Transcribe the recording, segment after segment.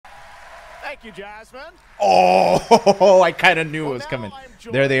Thank you, Jasmine. Oh, I kind of knew it was coming.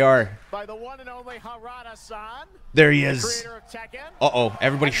 There they are. By the one and only Harada-san, there he is. creator of Tekken. Uh-oh,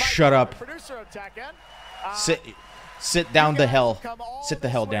 everybody shut up. Producer of Tekken. Sit down the hell. Sit the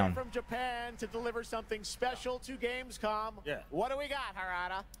hell down. From Japan to deliver something special to Gamescom. Yeah. What do we got,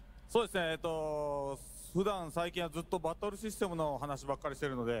 Harada? そうですね。普段最近はずっとバトルシステムの話ばっかりして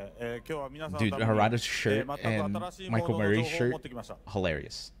るので、今日は皆さんのために Dude, Harada's shirt and Michael Murray's shirt,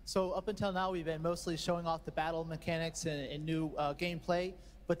 hilarious. So up until now, we've been mostly showing off the battle mechanics and new gameplay.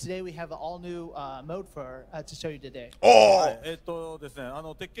 But today we have an all-new mode to show you today. Oh! ですね、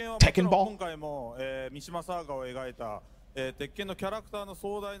鉄拳はTekken Ball? 今回も、三島サーガを描いた、鉄拳のキャラクターの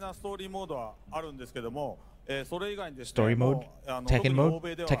壮大なストーリーモードはあるんですけども、それ以外にですね、 Story mode? Tekken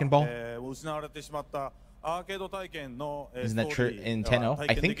mode? Tekken Ball? 失われてしまったアーケード体験の Isn't that shirt in Tenno?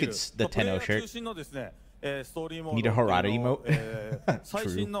 I think it's the Tenno shirt. 中心のですね、ストーリーモ Need a ード Harada emote? 最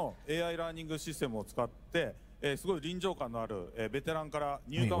新の AI ラーニングシステムを使って、すごい臨場感のあるベテランから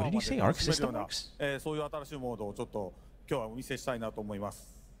ニューカマーまで楽しめるようなそういう新しいモードをちょっと今日はお見せしたいなと思いま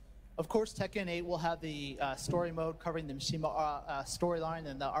す。Of course, Tekken 8 will have the story mode covering the Mishima storyline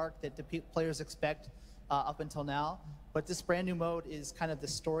and the arc that the players expect up until now. But this brand new mode is kind of the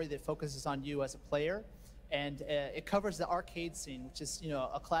story that focuses on you as a player, and it covers the arcade scene, which is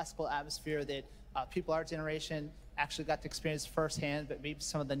a classical atmosphere that people our generation actually got to experience firsthand, but maybe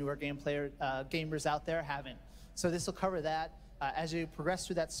some of the newer gamers out there haven't. So this will cover that. As you progress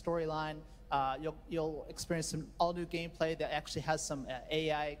through that storyline, you'll experience some all-new gameplay that actually has some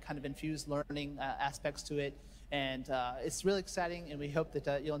AI kind of infused learning aspects to it, and it's really exciting, and we hope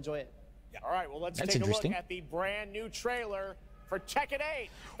that you'll enjoy it. Yeah. All right, well, let's take a look at the brand new trailer for Tekken 8.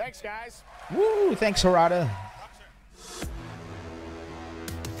 Thanks, guys. Woo, thanks, Harada.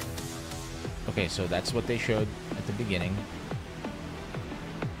 Okay, so that's what they showed at the beginning.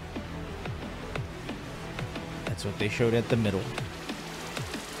 That's what they showed at the middle.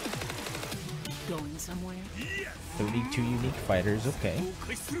 Going somewhere? 32 unique fighters, okay.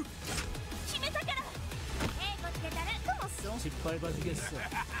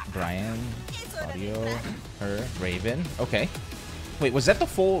 Brian, Claudio, her, Raven. Okay. Wait, was that the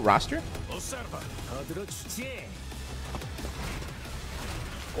full roster?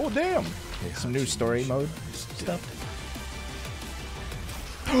 Oh, damn. Some new story mode stuff.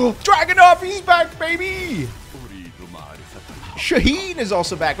 Dragunov, he's back, baby! Shaheen is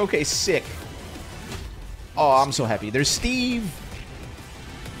also back. Okay, sick. Oh, I'm so happy. There's Steve.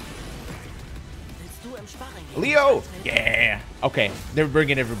 Leo! Yeah! Okay, they're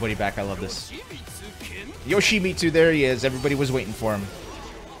bringing everybody back. I love this. Yoshimitsu, there he is. Everybody was waiting for him.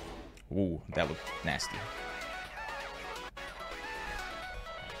 Ooh, that looked nasty.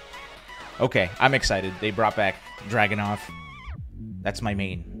 Okay, I'm excited. They brought back Dragunov. That's my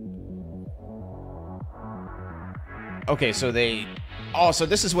main. Okay, so they... Oh, so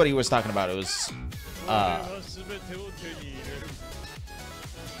this is what he was talking about. It was...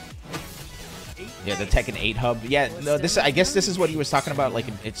 Yeah, the Tekken 8 hub. Yeah, no, this I guess this is what he was talking about. Like,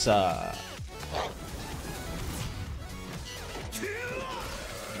 it's Did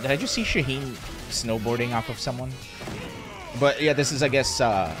I just see Shaheen snowboarding off of someone? But yeah, this is, I guess,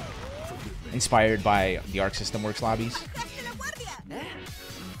 inspired by the Arc System Works lobbies.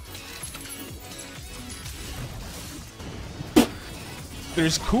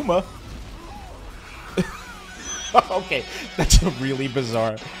 There's Kuma. Okay, that's a really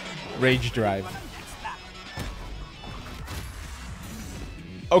bizarre rage drive.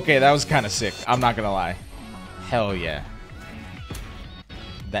 Okay, that was kind of sick. I'm not gonna lie. Hell yeah.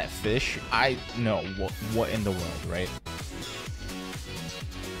 That fish, I know what in the world, right?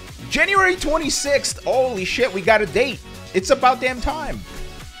 January 26th. Holy shit, we got a date. It's about damn time.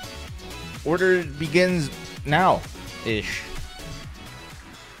 Order begins now-ish.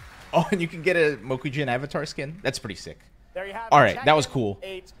 Oh, and you can get a Mokujin avatar skin. That's pretty sick. There you have All right, that was cool.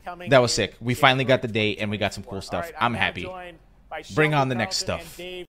 8 That was sick. We finally got the date and we got some cool stuff. I'm happy. Bring on the next stuff.